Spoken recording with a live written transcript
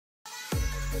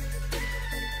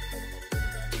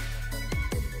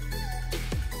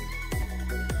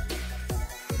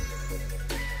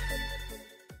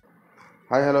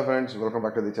Hi hello friends, welcome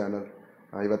back to the channel.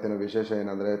 ಇವತ್ತಿನ ವಿಶೇಷ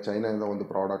ಏನಂದರೆ ಚೈನಾದಿಂದ ಒಂದು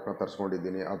ಪ್ರಾಡಕ್ಟ್ನ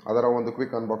ತರಿಸ್ಕೊಂಡಿದ್ದೀನಿ. ಅದರ ಒಂದು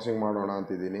ಕ್ವಿಕ್ ಅನ್ಬಾಕ್ಸಿಂಗ್ ಮಾಡೋಣ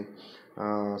ಅಂತಿದ್ದೀನಿ.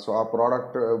 ಸೊ ಆ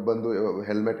ಪ್ರಾಡಕ್ಟ್ ಬಂದು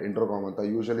ಹೆಲ್ಮೆಟ್ ಇಂಟರ್ಕಾಮ್ ಅಂತ.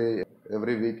 ಯೂಶಲಿ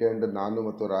ಎವ್ರಿ ವೀಕೆಂಡ್ ನಾನು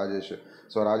ಮತ್ತು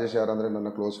ರಾಜೇಶ್ ಯಾರಂದರೆ ನನ್ನ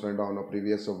ಕ್ಲೋಸ್ ಫ್ರೆಂಡ್. ಅವನ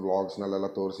ಪ್ರೀವಿಯಸ್ ವ್ಲಾಗ್ಸ್ನಲ್ಲೆಲ್ಲ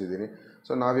ತೋರಿಸಿದ್ದೀನಿ.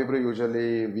 ಸೊ ನಾವಿಬ್ಬರು ಯೂಶಲಿ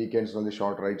ವೀಕೆಂಡ್ಸ್ನಲ್ಲಿ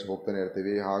ಶಾರ್ಟ್ ರೈಡ್ಸ್ ಹೋಗ್ತಾನೆ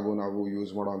ಇರ್ತೀವಿ. ಹಾಗೂ ನಾವು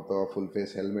ಯೂಸ್ ಮಾಡೋವಂಥ ಫುಲ್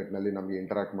ಫೇಸ್ ಹೆಲ್ಮೆಟ್ನಲ್ಲಿ ನಮಗೆ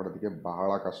ಇಂಟರಾಕ್ಟ್ ಮಾಡೋದಕ್ಕೆ ಬಹಳ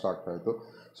ಕಷ್ಟ ಆಗ್ತಾಯಿತ್ತು.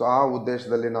 ಸೊ ಆ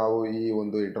ಉದ್ದೇಶದಲ್ಲಿ ನಾವು ಈ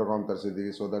ಒಂದು intercom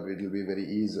ತರಿಸಿದ್ದೀವಿ. So that it will be very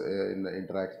is in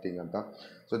interacting ಅಂತ.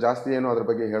 ಸೊ ಜಾಸ್ತಿ ಏನು ಅದ್ರ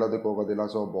ಬಗ್ಗೆ ಹೇಳೋದಕ್ಕೆ ಹೋಗೋದಿಲ್ಲ.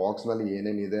 ಸೊ ಬಾಕ್ಸ್ನಲ್ಲಿ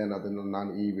ಏನೇನಿದೆ ಅನ್ನೋದನ್ನು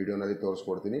ನಾನು ಈ ವಿಡಿಯೋನಲ್ಲಿ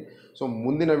ತೋರಿಸ್ಕೊಡ್ತೀನಿ. ಸೊ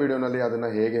ಮುಂದಿನ ವಿಡಿಯೋನಲ್ಲಿ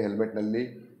ಅದನ್ನು ಹೇಗೆ ಹೆಲ್ಮೆಟ್ನಲ್ಲಿ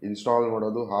ಇನ್ಸ್ಟಾಲ್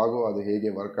ಮಾಡೋದು ಹಾಗೂ ಅದು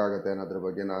ಹೇಗೆ ವರ್ಕ್ ಆಗುತ್ತೆ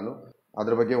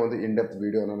ಅದ್ರ ಬಗ್ಗೆ ಒಂದು ಇನ್ಡೆಪ್ತ್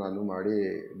ವಿಡಿಯೋನ ನಾನು ಮಾಡಿ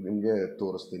ನಿಮಗೆ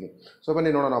ತೋರಿಸ್ತೀನಿ. ಸೊ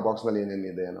ಬನ್ನಿ ನೋಡೋಣ ಆ ಬಾಕ್ಸ್ನಲ್ಲಿ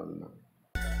ಏನೇನಿದೆ ಅನ್ನೋದನ್ನು.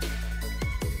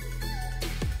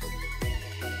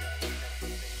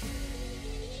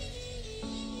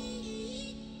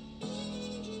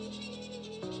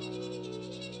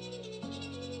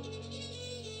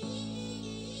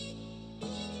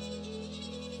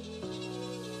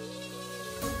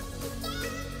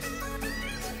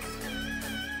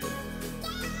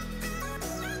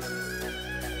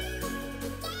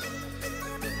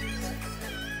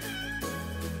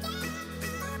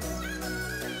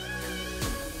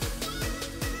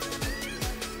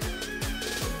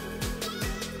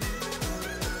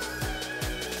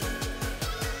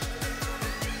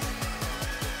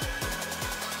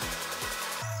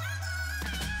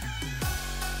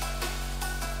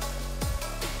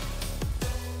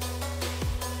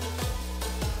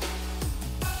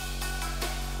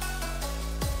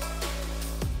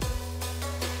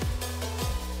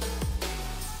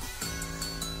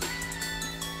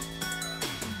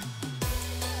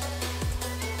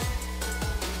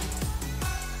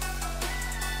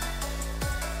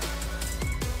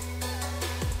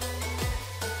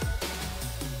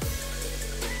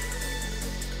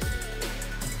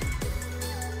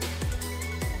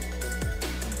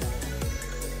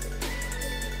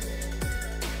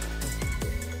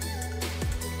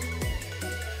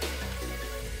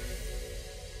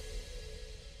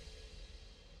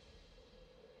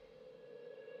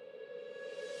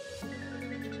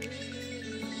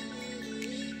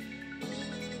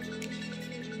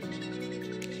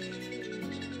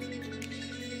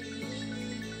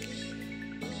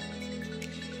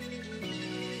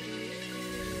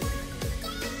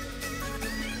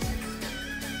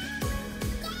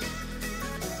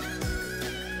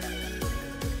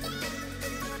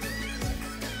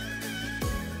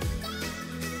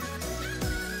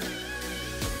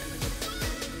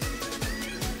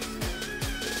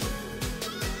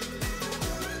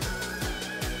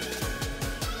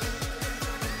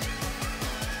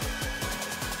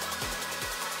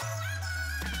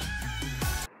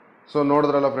 ಸೊ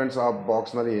ನೋಡಿದ್ರಲ್ಲ ಫ್ರೆಂಡ್ಸ್, ಆ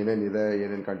ಬಾಕ್ಸ್ನಲ್ಲಿ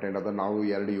ಏನೇನು ಕಂಟೆಂಟ್ ಅಂತ. ನಾವು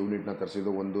 2 ಯೂನಿಟ್ನ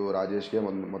ತರಿಸಿದ್ದು, ಒಂದು ರಾಜೇಶ್ಗೆ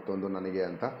ಮತ್ತೊಂದು ನನಗೆ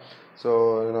ಅಂತ. ಸೊ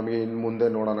ನಮಗೆ ಇನ್ನು ಮುಂದೆ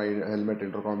ನೋಡೋಣ, ಹೆಲ್ಮೆಟ್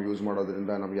ಇಂಟರ್ಕಾಮ್ ಯೂಸ್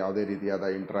ಮಾಡೋದ್ರಿಂದ ನಮಗೆ ಯಾವುದೇ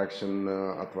ರೀತಿಯಾದ ಇಂಟ್ರಾಕ್ಷನ್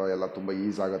ಅಥವಾ ಎಲ್ಲ ತುಂಬ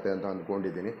ಈಸ್ ಆಗುತ್ತೆ ಅಂತ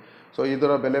ಅಂದ್ಕೊಂಡಿದ್ದೀನಿ. ಸೊ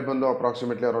ಇದರ ಬೆಲೆ ಬಂದು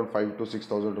ಅಪ್ರಾಕ್ಸಿಮೇಟ್ಲಿ ಅರೌಂಡ್ 5,000 to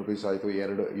 6,000 ರುಪೀಸ್ ಆಯಿತು,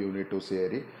 2 ಯೂನಿಟು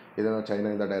ಸೇರಿ. ಇದನ್ನು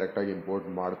ಚೈನಾದಿಂದ ಡೈರೆಕ್ಟಾಗಿ ಇಂಪೋರ್ಟ್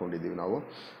ಮಾಡ್ಕೊಂಡಿದ್ದೀವಿ ನಾವು.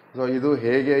 ಸೊ ಇದು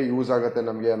ಹೇಗೆ ಯೂಸ್ ಆಗುತ್ತೆ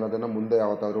ನಮಗೆ ಅನ್ನೋದನ್ನು ಮುಂದೆ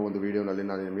ಯಾವತ್ತಾದರೂ ಒಂದು ವೀಡಿಯೋನಲ್ಲಿ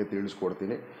ನಾನು ನಿಮಗೆ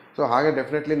ತಿಳಿಸ್ಕೊಡ್ತೀನಿ. ಸೊ ಹಾಗೆ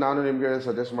ಡೆಫಿನೆಟ್ಲಿ ನಾನು ನಿಮಗೆ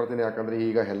ಸಜೆಸ್ಟ್ ಮಾಡ್ತೀನಿ, ಯಾಕಂದರೆ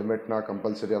ಈಗ ಹೆಲ್ಮೆಟ್ನ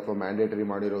ಕಂಪಲ್ಸರಿ ಅಥವಾ ಮ್ಯಾಂಡೇಟರಿ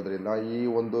ಮಾಡಿರೋದ್ರಿಂದ ಈ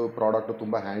ಒಂದು ಪ್ರಾಡಕ್ಟು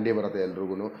ತುಂಬ ಹ್ಯಾಂಡಿ ಬರುತ್ತೆ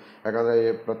ಎಲ್ರಿಗೂ. ಯಾಕಂದರೆ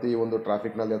ಪ್ರತಿ ಒಂದು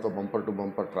ಟ್ರಾಫಿಕ್ನಲ್ಲಿ ಅಥವಾ ಬಂಪರ್ ಟು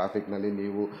ಬಂಪರ್ ಟ್ರಾಫಿಕ್ನಲ್ಲಿ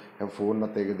ನೀವು ಫೋನ್ನ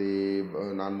ತೆಗೆದು,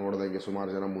 ನಾನು ನೋಡಿದಂಗೆ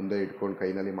ಸುಮಾರು ಜನ ಮುಂದೆ ಇಟ್ಕೊಂಡು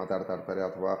ಕೈನಲ್ಲಿ ಮಾತಾಡ್ತಾ ಇರ್ತಾರೆ,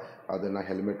 ಅಥವಾ ಅದನ್ನು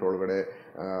ಹೆಲ್ಮೆಟ್ ಒಳಗಡೆ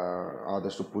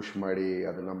ಆದಷ್ಟು ಪುಷ್ ಮಾಡಿ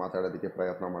ಅದನ್ನು ಮಾತಾಡೋದಕ್ಕೆ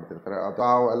ಪ್ರಯತ್ನ ಮಾಡ್ತಿರ್ತಾರೆ.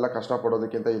 ಅಥವಾ ಎಲ್ಲ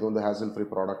ಕಷ್ಟಪಡೋದಕ್ಕಿಂತ ಇದೊಂದು ಹ್ಯಾಸಲ್ ಫ್ರೀ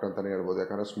ಪ್ರಾಡಕ್ಟ್ ಅಂತಲೇ ಹೇಳ್ಬೋದು.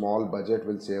 ಯಾಕಂದರೆ small budget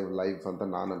will save life ಅಂತ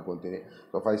ನಾನು ಅನ್ಕೊತೀನಿ.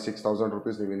 ಸೊ 5,000-6,000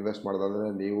 ರುಪೀಸ್ ನೀವು ಇನ್ವೆಸ್ಟ್ ಮಾಡೋದಾದರೆ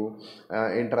ನೀವು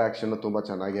ಇಂಟ್ರಾಕ್ಷನ್ ತುಂಬ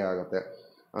ಚೆನ್ನಾಗೇ ಆಗುತ್ತೆ.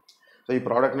 ಸೊ ಈ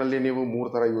ಪ್ರಾಡಕ್ಟ್ನಲ್ಲಿ ನೀವು 3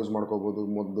 ಥರ ಯೂಸ್ ಮಾಡ್ಕೋಬೋದು.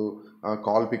 ಮೊದಲು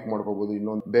ಕಾಲ್ ಪಿಕ್ ಮಾಡ್ಕೋಬೋದು,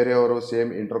 ಇನ್ನೊಂದು ಬೇರೆಯವರು ಸೇಮ್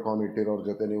ಇಂಟರ್ಕಾಮ್ ಇಟ್ಟಿರೋರ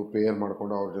ಜೊತೆ ನೀವು ಪೇರ್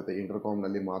ಮಾಡಿಕೊಂಡು ಅವ್ರ ಜೊತೆ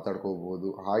ಇಂಟರ್ಕಾಮ್ನಲ್ಲಿ ಮಾತಾಡ್ಕೋಬೋದು.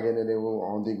 ಹಾಗೆಯೇ ನೀವು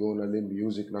ಆನ್ ದಿ ಗೋನಲ್ಲಿ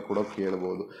ಮ್ಯೂಸಿಕ್ನ ಕೂಡ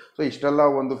ಕೇಳ್ಬೋದು. ಸೊ ಇಷ್ಟೆಲ್ಲ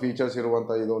ಒಂದು ಫೀಚರ್ಸ್ ಇರುವಂಥ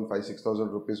ಇದು ಒಂದು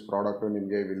 5,000-6,000 ರುಪೀಸ್ ಪ್ರಾಡಕ್ಟು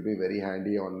ನಿಮಗೆ will be very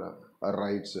handy on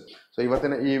rides. So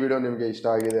ಇವತ್ತಿನ ಈ ವಿಡಿಯೋ ನಿಮಗೆ ಇಷ್ಟ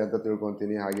ಆಗಿದೆ ಅಂತ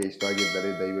ತಿಳ್ಕೊತೀನಿ. ಹಾಗೆ ಇಷ್ಟ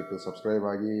ಆಗಿದ್ದರೆ ದಯವಿಟ್ಟು ಸಬ್ಸ್ಕ್ರೈಬ್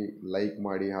ಆಗಿ, ಲೈಕ್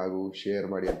ಮಾಡಿ ಹಾಗೂ ಶೇರ್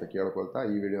ಮಾಡಿ ಅಂತ ಕೇಳ್ಕೊಳ್ತಾ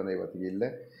ಈ ವಿಡಿಯೋನ ಇವತ್ತಿಗೆ ಇಲ್ಲೇ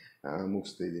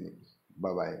ಮುಗಿಸ್ತಿದ್ದೀನಿ.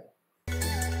 ಬಾಯ್.